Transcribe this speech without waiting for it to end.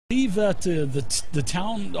believe that the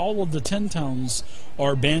town, all of the 10 towns,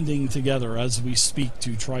 are banding together as we speak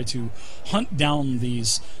to try to hunt down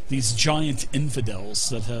these giant infidels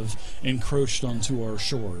that have encroached onto our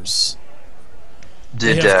shores. Was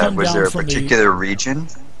there a particular region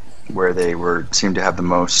where they seemed to have the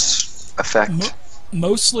most effect?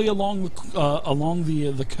 Mostly along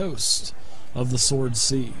the coast of the Sword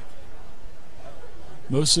Sea.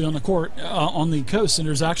 Mostly on the coast, and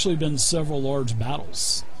there's actually been several large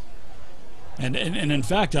battles. And in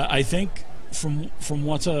fact, I think from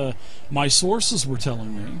what my sources were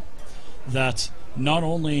telling me, that not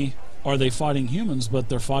only are they fighting humans, but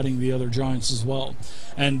they're fighting the other giants as well.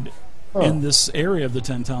 And in this area of the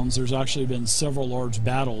 10 towns, there's actually been several large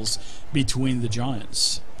battles between the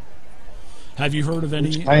giants. Have you heard of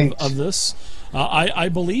any of this? I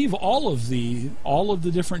believe all of the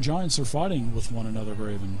different giants are fighting with one another,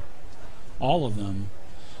 Graven. All of them.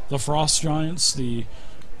 The frost giants, the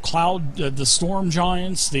cloud, the storm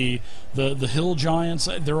giants, the hill giants,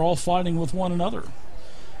 they're all fighting with one another.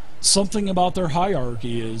 Something about their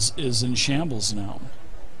hierarchy is in shambles now.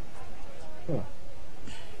 Huh.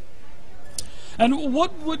 And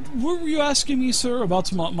what were you asking me, sir,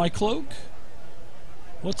 about my cloak?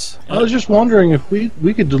 I was just wondering if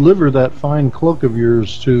we could deliver that fine cloak of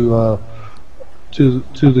yours to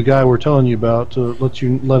the guy we're telling you about, to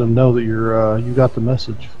let him know that you got the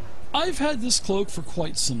message. I've had this cloak for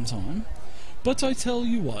quite some time, but I tell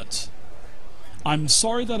you what, I'm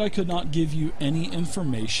sorry that I could not give you any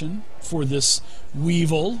information for this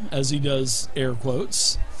weevil, as he does air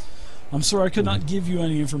quotes. I'm sorry I could not give you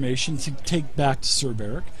any information to take back to Sir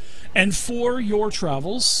Beric. And for your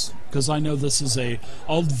travels, because I know this is a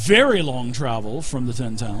very long travel from the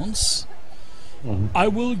 10 towns, I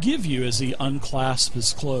will give you, as he unclasps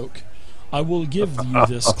his cloak, I will give you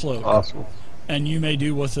this cloak. Awesome. And you may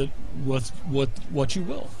do with it what you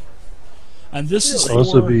will. And this is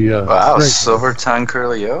wow, silver tongue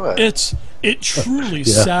curlio. It truly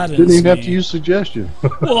saddens me. Didn't even have me. to use suggestion.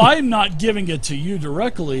 Well, I'm not giving it to you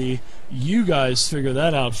directly. You guys figure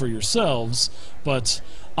that out for yourselves. But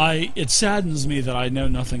it saddens me that I know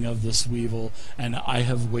nothing of this weevil, and I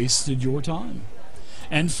have wasted your time.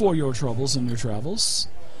 And for your troubles and your travels,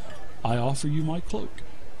 I offer you my cloak,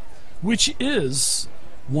 which is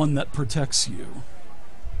one that protects you.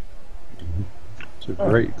 It's a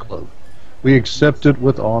great cloak. We accept it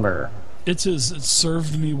with honor. It is. It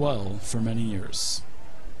served me well for many years.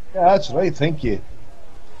 Yeah, that's right. Thank you.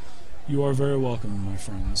 You are very welcome, my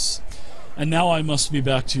friends. And now I must be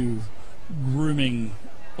back to grooming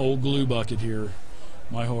old Glue Bucket here,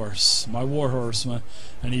 my horse, my war horse.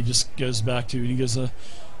 And he just goes back to, and he goes,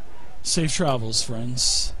 safe travels,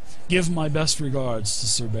 friends. Give my best regards to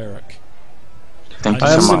Sir Beric. Thank you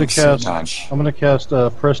so much. I'm going to cast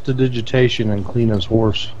prestidigitation and clean his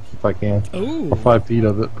horse if I can. Oh, for 5 feet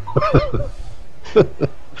of it.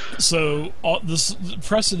 So this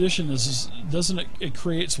prestidigitation doesn't it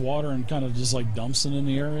creates water and kind of just like dumps it in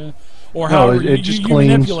the area, or no, however it just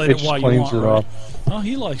cleans, manipulate it while you want, it right? off. Oh,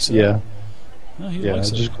 he likes it. Yeah. No, he yeah,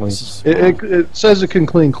 likes it just cleans. Wow. It says it can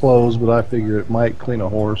clean clothes, but I figure it might clean a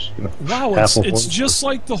horse. Wow, it's just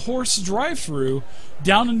like the horse drive-through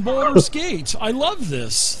down in Baldur's Gate. I love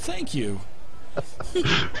this. Thank you.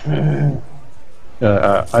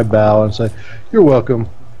 I bow and say, "You're welcome.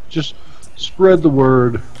 Just spread the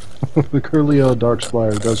word." The Curlio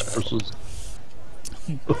Darkspire does horses.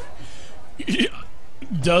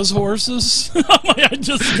 Does horses? I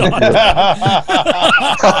just got it.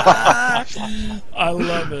 I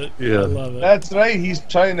love it. Yeah. I love it. That's right. He's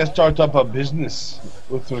trying to start up a business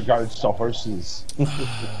with regards to horses.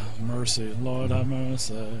 Mercy, Lord have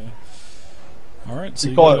mercy. All right, so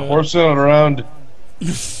we call it horsing around.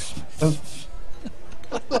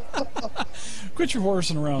 Quit your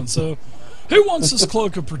horsing around. So, who wants this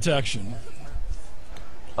cloak of protection?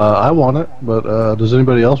 I want it, but does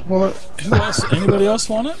anybody else want it? Who else? Anybody else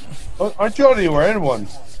want it? Aren't you already wearing one?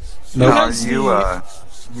 No, you I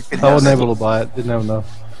wasn't able to buy it. Didn't have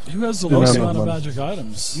enough. Who has the lowest amount of magic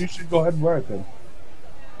items? You should go ahead and wear it then.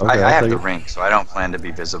 Okay, I have the ring, so I don't plan to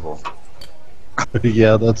be visible.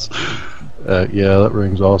 Yeah, that's that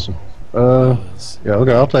ring's awesome. Yeah,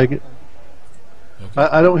 okay, I'll take it. Okay.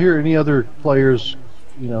 I don't hear any other players,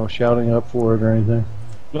 shouting up for it or anything.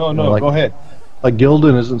 No, go ahead. Like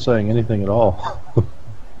Gildan isn't saying anything at all. All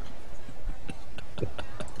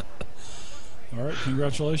right,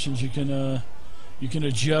 congratulations. You can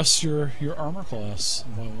adjust your armor class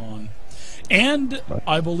by 1. And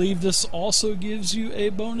I believe this also gives you a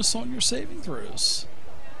bonus on your saving throws.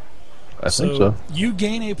 I think so. You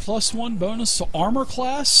gain a +1 bonus to armor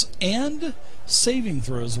class and saving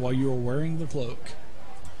throws while you are wearing the cloak.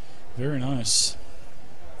 Very nice.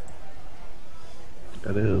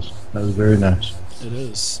 That is very nice. It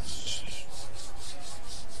is.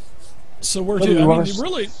 So where do I mean?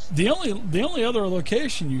 Really, the only other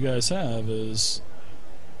location you guys have is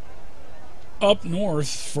up north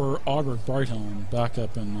for Ogric Brighthelm, back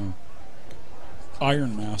up in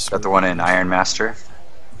Ironmaster. Is that the one in Ironmaster?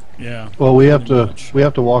 Yeah. Well, we have to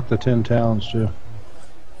walk the 10 towns too.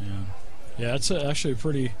 Yeah, it's actually a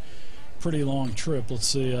pretty long trip. Let's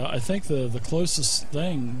see. I think the closest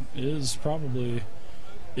thing is probably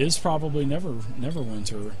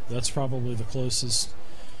Neverwinter. That's probably the closest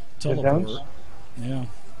teleport. Yeah,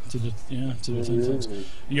 to the 10 towns.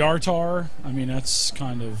 Yartar. I mean, that's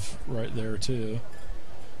kind of right there too.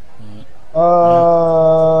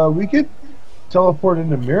 We could teleport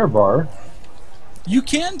into Mirabar. You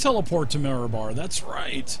can teleport to Mirabar. That's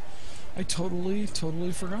right. I totally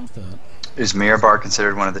forgot that. Is Mirabar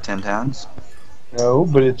considered one of the 10 towns? No,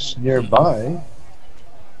 but it's nearby.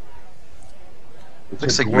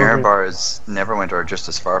 Looks like Mirabar is Neverwinter, or just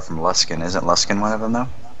as far from Luskan. Isn't Luskan one of them, though?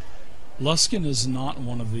 Luskan is not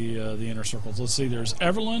one of the inner circles. Let's see. There's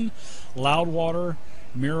Everland, Loudwater,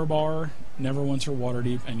 Mirabar, Neverwinter,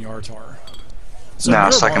 Waterdeep, and Yartar. So no, I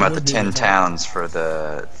was talking about the 10 towns for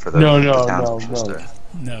the towns.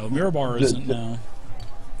 No, Mirabar isn't. No.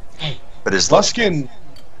 But is Luskan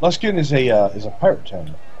is a pirate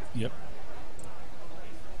town. Yep.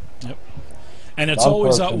 And it's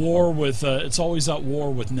always at war with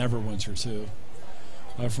Neverwinter too,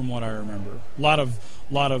 from what I remember. A lot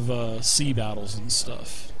of sea battles and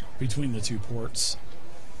stuff between the two ports,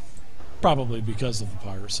 probably because of the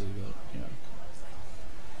piracy. But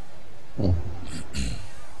yeah.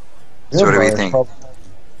 So what do we think?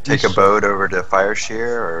 Take a boat over to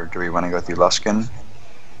Fireshear, or do we want to go through Luskan?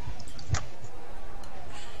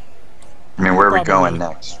 I mean, where are we going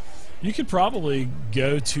next? You could probably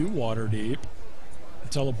go to Waterdeep,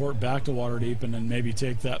 teleport back to Waterdeep, and then maybe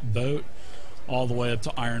take that boat all the way up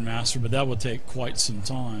to Ironmaster, but that would take quite some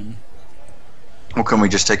time. Well, can we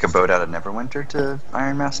just take a boat out of Neverwinter to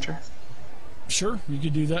Ironmaster? Sure, you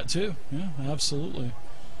could do that too. Yeah, absolutely.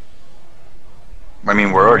 I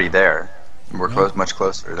mean, we're already there. We're much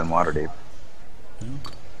closer than Waterdeep. Yeah. You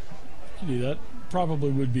could do that. Probably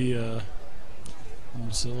would be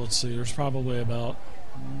so let's see. There's probably about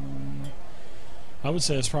I would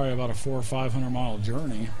say it's probably about a 400 or 500 mile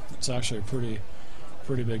journey. It's actually a pretty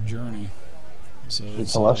big journey. So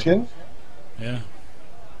it's Luskan? Yeah.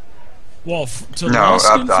 Well, to no,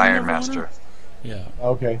 Luskan up to Ironmaster. Yeah.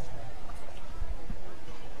 Okay.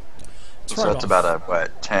 So that's about a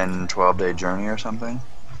 10, 12 day journey or something.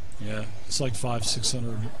 Yeah, it's like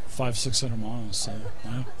 500-600 miles. So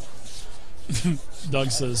yeah.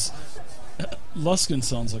 Doug says, Luskan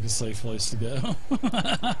sounds like a safe place to go.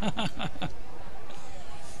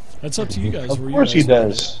 That's up to you guys. Of course he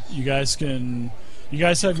does. You guys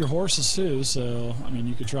have your horses too, so I mean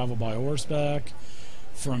you could travel by horseback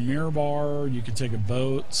from Mirabar. You could take a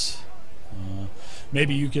boat.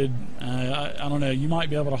 Maybe you could. I don't know. You might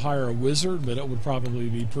be able to hire a wizard, but it would probably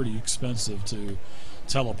be pretty expensive to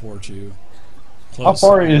teleport you. How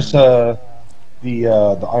far is the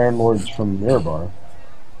Iron Lords from Mirabar?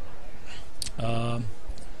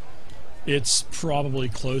 It's probably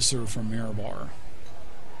closer from Mirabar,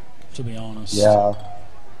 to be honest. Yeah.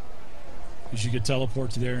 Because you could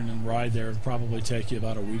teleport to there and then ride there. It'd probably take you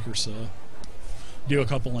about a week or so. Do a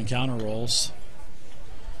couple encounter rolls.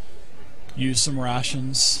 Use some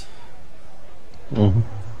rations. Mm-hmm.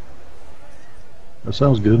 That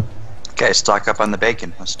sounds good. Okay, stock up on the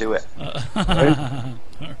bacon. Let's do it. Right?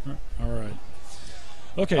 All right.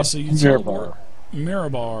 Okay, so you teleport.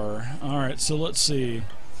 Mirabar. All right, so let's see.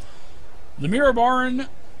 The Mirabaran,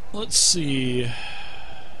 let's see.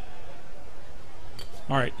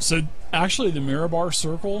 All right, so actually the Mirabar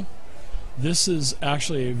Circle, this is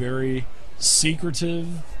actually a very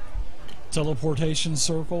secretive teleportation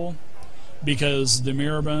circle because the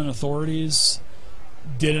Miraban authorities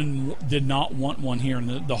did not want one here.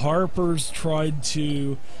 And the Harpers tried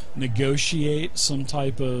to negotiate some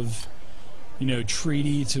type of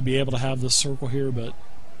treaty to be able to have this circle here, but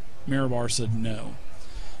Mirabar said no.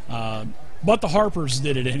 But the Harpers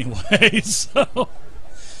did it anyway. So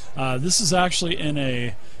this is actually in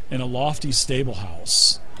a lofty stable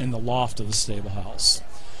house, in the loft of the stable house,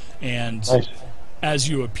 and nice. As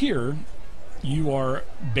you appear, you are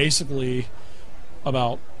basically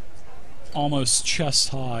about almost chest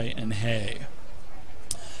high in hay,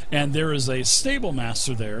 and there is a stable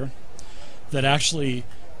master there that actually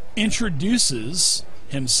introduces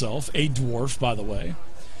himself, a dwarf by the way,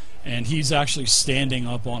 and he's actually standing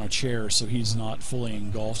up on a chair so he's not fully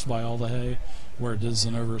engulfed by all the hay, where it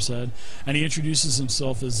isn't over his head. And he introduces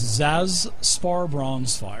himself as Zaz Spar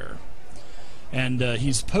Bronzefire. And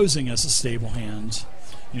he's posing as a stable hand.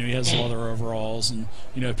 You know, he has leather overalls and,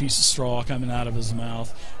 you know, a piece of straw coming out of his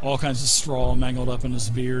mouth, all kinds of straw mangled up in his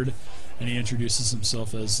beard. And he introduces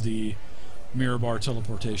himself as the Mirror Bar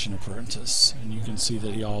Teleportation Apprentice. And you can see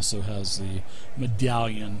that he also has the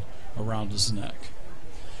medallion around his neck.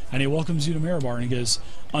 And he welcomes you to Mirror Bar, and he goes,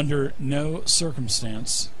 under no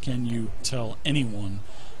circumstance can you tell anyone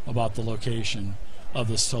about the location of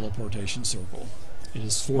this teleportation circle. It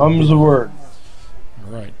is for Comes the word.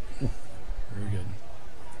 All right. Very good.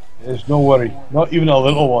 There's no worry. Not even a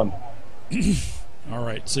little one. All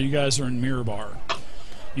right. So you guys are in Mirror Bar.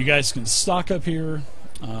 You guys can stock up here.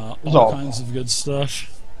 All kinds of good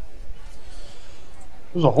stuff.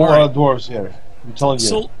 There's a whole lot of dwarves here. I'm telling you.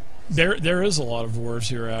 So there is a lot of dwarves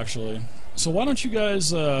here, actually. So why don't you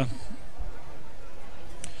guys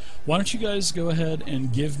go ahead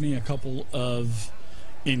and give me a couple of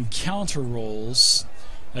encounter rolls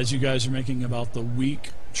as you guys are making about the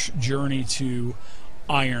week journey to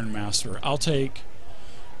Iron Master. I'll take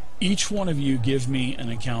each one of you. Give me an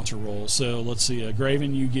encounter roll. So let's see,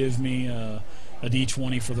 Graven, you give me a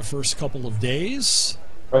D20 for the first couple of days.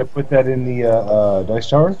 I put that in the dice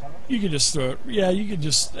tower. You could just throw it. Yeah, you could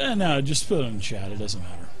just no, just put it in chat. It doesn't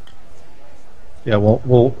matter. Yeah,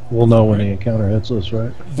 we'll know when the encounter hits us,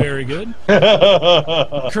 right? Very good.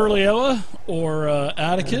 Curlioa or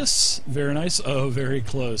Atticus? Very nice. Oh, very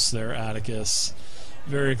close there, Atticus.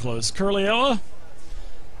 Very close. Curlioa,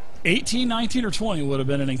 18, 19, or 20 would have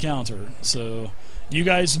been an encounter. So you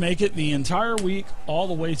guys make it the entire week all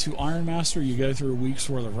the way to Iron Master. You go through a week's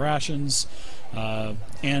worth of rations.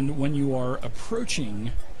 And when you are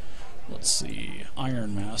approaching, let's see,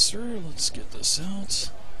 Iron Master, let's get this out.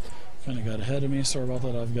 Kind of got ahead of me. Sorry about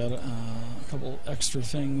that. I've got a couple extra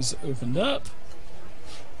things opened up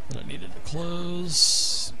that I needed to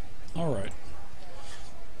close. All right.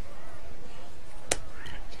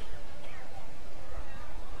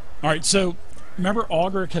 All right. So remember,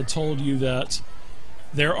 Augric had told you that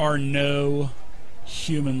there are no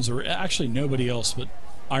humans, or actually nobody else, but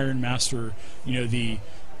Iron Master. You know, the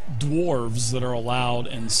dwarves that are allowed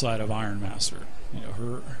inside of Iron Master. You know,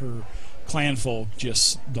 her clan folk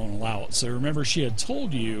just don't allow it. So remember, she had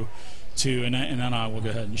told you to, and then I will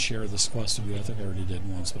go ahead and share this quest with you. I think I already did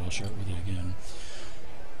once, but I'll share it with you again.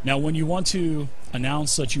 Now, when you want to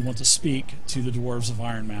announce that you want to speak to the dwarves of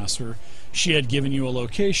Iron Master, she had given you a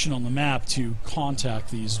location on the map to contact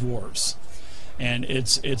these dwarves, and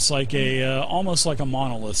it's like a almost like a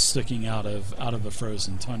monolith sticking out of the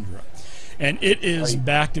frozen tundra, and it is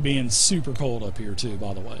back to being super cold up here too.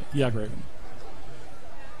 By the way, yeah, Graven.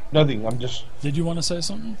 Nothing. I'm just. Did you want to say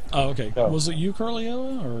something? Oh, okay. No. Was it you,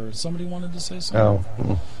 Curlioa, or somebody wanted to say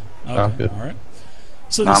something? No. Okay. All right.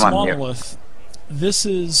 So this monolith, this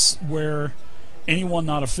is where anyone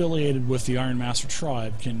not affiliated with the Iron Master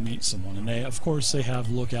tribe can meet someone, and they, of course, they have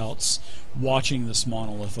lookouts watching this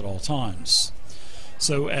monolith at all times.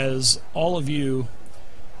 So as all of you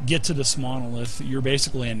get to this monolith, you're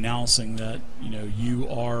basically announcing that you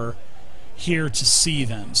are here to see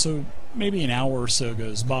them. So maybe an hour or so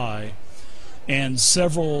goes by, and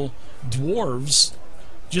several dwarves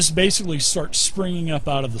just basically start springing up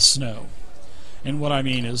out of the snow. And what I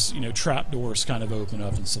mean is, trap doors kind of open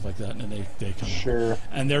up and stuff like that, and they come sure. up.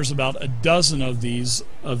 And there's about a dozen of these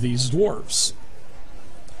dwarves.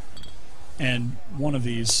 And one of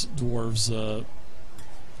these dwarves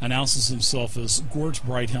announces himself as Gort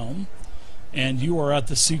Brighthelm, and you are at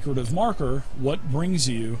the secretive marker. What brings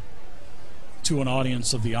you to an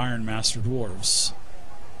audience of the Iron Master dwarves?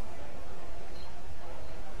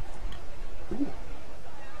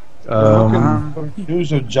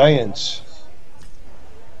 News of giants.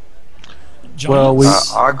 Well,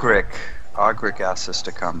 Augric asked us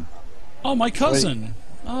to come. Oh, my cousin.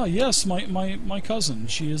 Oh, yes, my cousin.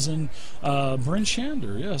 She is in Bryn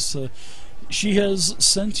Shander. Yes, she has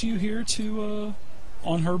sent you here to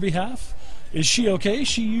on her behalf. Is she okay?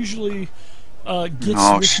 She usually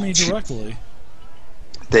gets with me directly.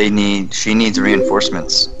 She needs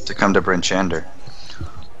reinforcements to come to Bryn Shander.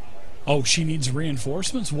 Oh, she needs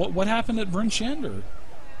reinforcements? What happened at Bryn Shander?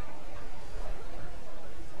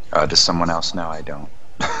 Does someone else know? I don't.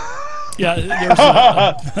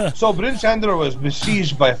 Yeah. So Bryn Shander was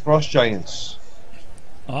besieged by frost giants.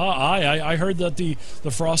 I heard that the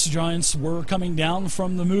frost giants were coming down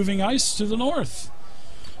from the moving ice to the north.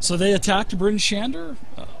 So they attacked Bryn Shander?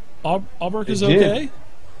 Auberk is okay?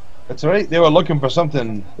 That's right. They were looking for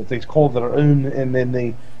something that they called their own, and then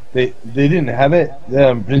they didn't have it.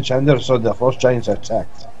 Then Bryn Shander, so the frost giants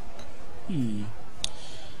attacked.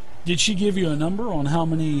 Did she give you a number on how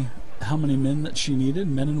many men that she needed,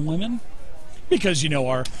 men and women? Because, you know,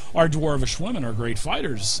 our dwarvish women are great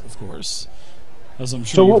fighters, of course. As I'm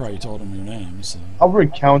sure you probably told them your names. So. I'll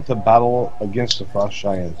recount the battle against the Frost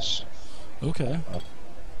Giants. Okay.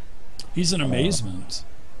 He's an amazement.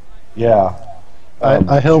 Yeah.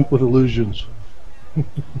 I help with illusions.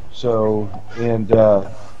 So, and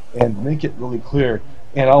make it really clear.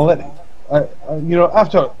 And I'll let, you know,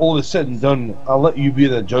 after all is said and done, I'll let you be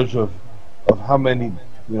the judge of how many,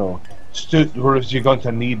 you know, dwarves you're going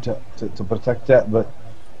to need to protect that. But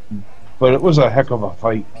it was a heck of a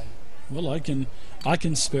fight. Well, I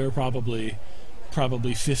can spare probably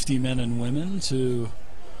 50 men and women to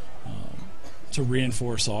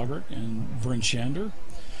reinforce Ogret and Bryn Shander.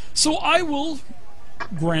 So I will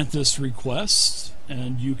grant this request,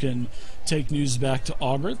 and you can take news back to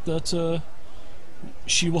Ogret that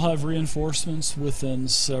she will have reinforcements within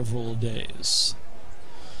several days.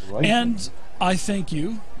 Right. And I thank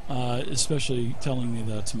you, especially telling me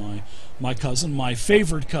that's my cousin, my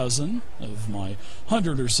favorite cousin of my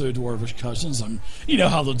 100 or so dwarvish cousins. You know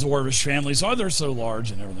how the dwarvish families are; they're so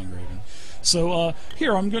large and everything, Raven. So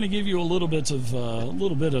here, I'm going to give you a little bit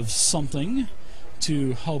of something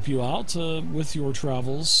to help you out with your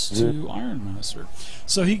travels to Ironmaster.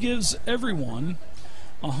 So he gives everyone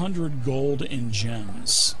 100 gold in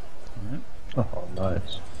gems. All right. Oh,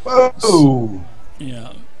 nice. Whoa!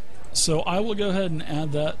 Yeah. So I will go ahead and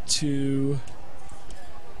add that to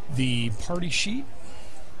the party sheet.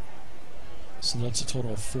 So that's a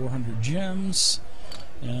total of 400 gems.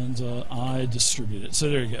 And I distribute it. So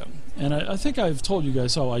there you go. And I think I've told you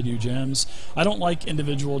guys how I do gems. I don't like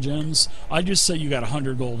individual gems. I just say you got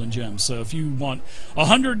 100 gold in gems. So if you want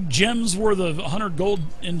 100 gems worth of 100 gold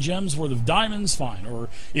in gems worth of diamonds, fine. Or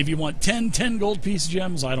if you want 10 gold piece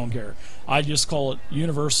gems, I don't care. I just call it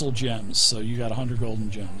universal gems. So you got 100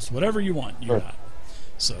 golden gems. Whatever you want, you got.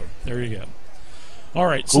 So there you go. All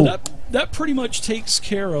right. Cool. So that pretty much takes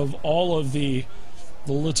care of all of the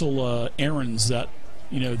little errands that,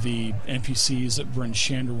 you know, the NPCs that Bryn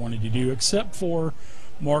Shander wanted to do, except for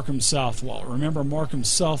Markham Southwell. Remember, Markham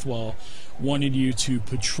Southwell wanted you to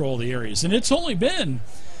patrol the areas, and it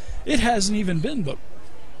hasn't even been but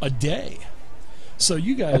a day. So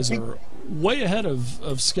you guys are way ahead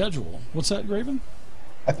of schedule. What's that, Graven?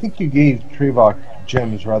 I think you gave Trevok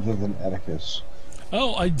gems rather than Atticus.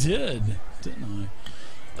 Oh, I did, didn't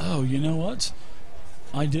I? Oh, you know what?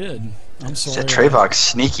 I did. I'm sorry. Trevok's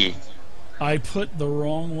sneaky. I put the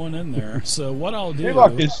wrong one in there. So what I'll do...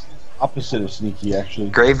 Trevok is opposite of sneaky, actually.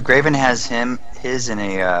 Graven has his in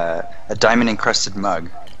a diamond-encrusted mug.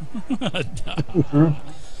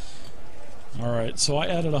 All right, so I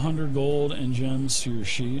added 100 gold and gems to your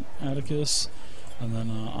sheet, Atticus, and then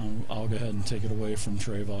I'll go ahead and take it away from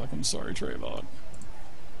Trevok. I'm sorry, Trevok.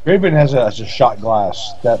 Graven has a shot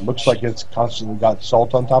glass that looks like it's constantly got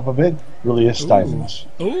salt on top of it. Really is diamonds.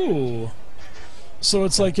 Ooh. So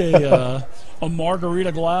it's like a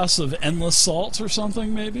margarita glass of endless salt or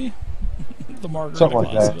something, maybe? The margarita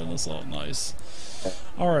glass of endless salt. Nice.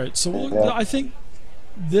 All right, so I think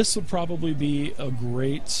this would probably be a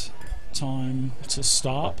great time to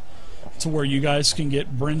stop, to where you guys can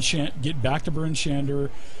get back to Bryn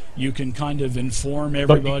Shander. You can kind of inform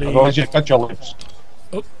everybody.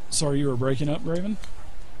 Oh, sorry, you were breaking up, Raven?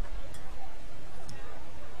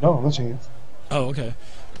 No, I'm listening. Oh, okay.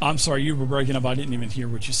 I'm sorry, you were breaking up. I didn't even hear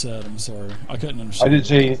what you said. I'm sorry. I couldn't understand.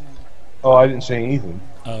 I didn't say anything.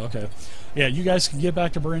 Oh, okay. Yeah, you guys can get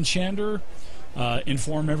back to Bryn Shander,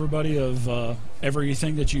 inform everybody of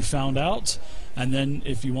everything that you found out, and then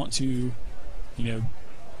if you want to, you know,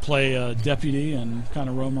 play a deputy and kind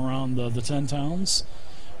of roam around the 10 towns,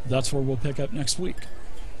 that's where we'll pick up next week.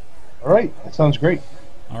 All right. That sounds great.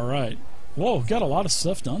 All right. Whoa, got a lot of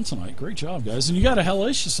stuff done tonight. Great job, guys. And you got a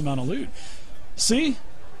hellacious amount of loot. See?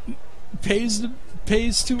 Pays to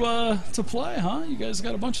play, huh? You guys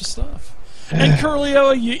got a bunch of stuff. And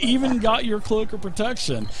Curlio, you even got your cloak of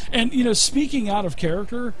protection. And you know, speaking out of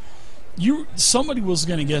character, somebody was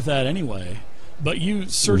going to get that anyway. But you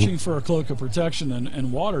searching for a cloak of protection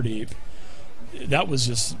in Waterdeep, that was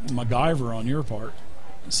just MacGyver on your part.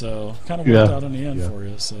 So kind of worked out in the end for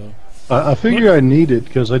you. So I figure I need it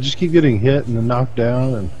because I just keep getting hit and then knocked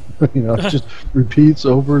down, and you know, it just repeats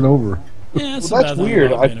over and over. Yeah, it's that's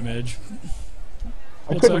weird. I couldn't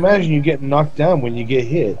like, imagine you getting knocked down when you get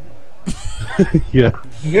hit. Yeah.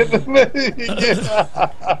 You're the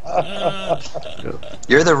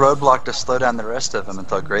roadblock to slow down the rest of them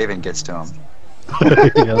until Graven gets to them. Yeah,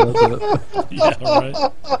 that's it. Yeah, right.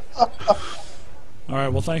 All right,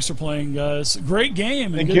 well, thanks for playing, guys. Great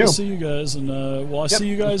game, and good to see you guys. And, well, I'll see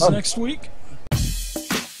you guys next week.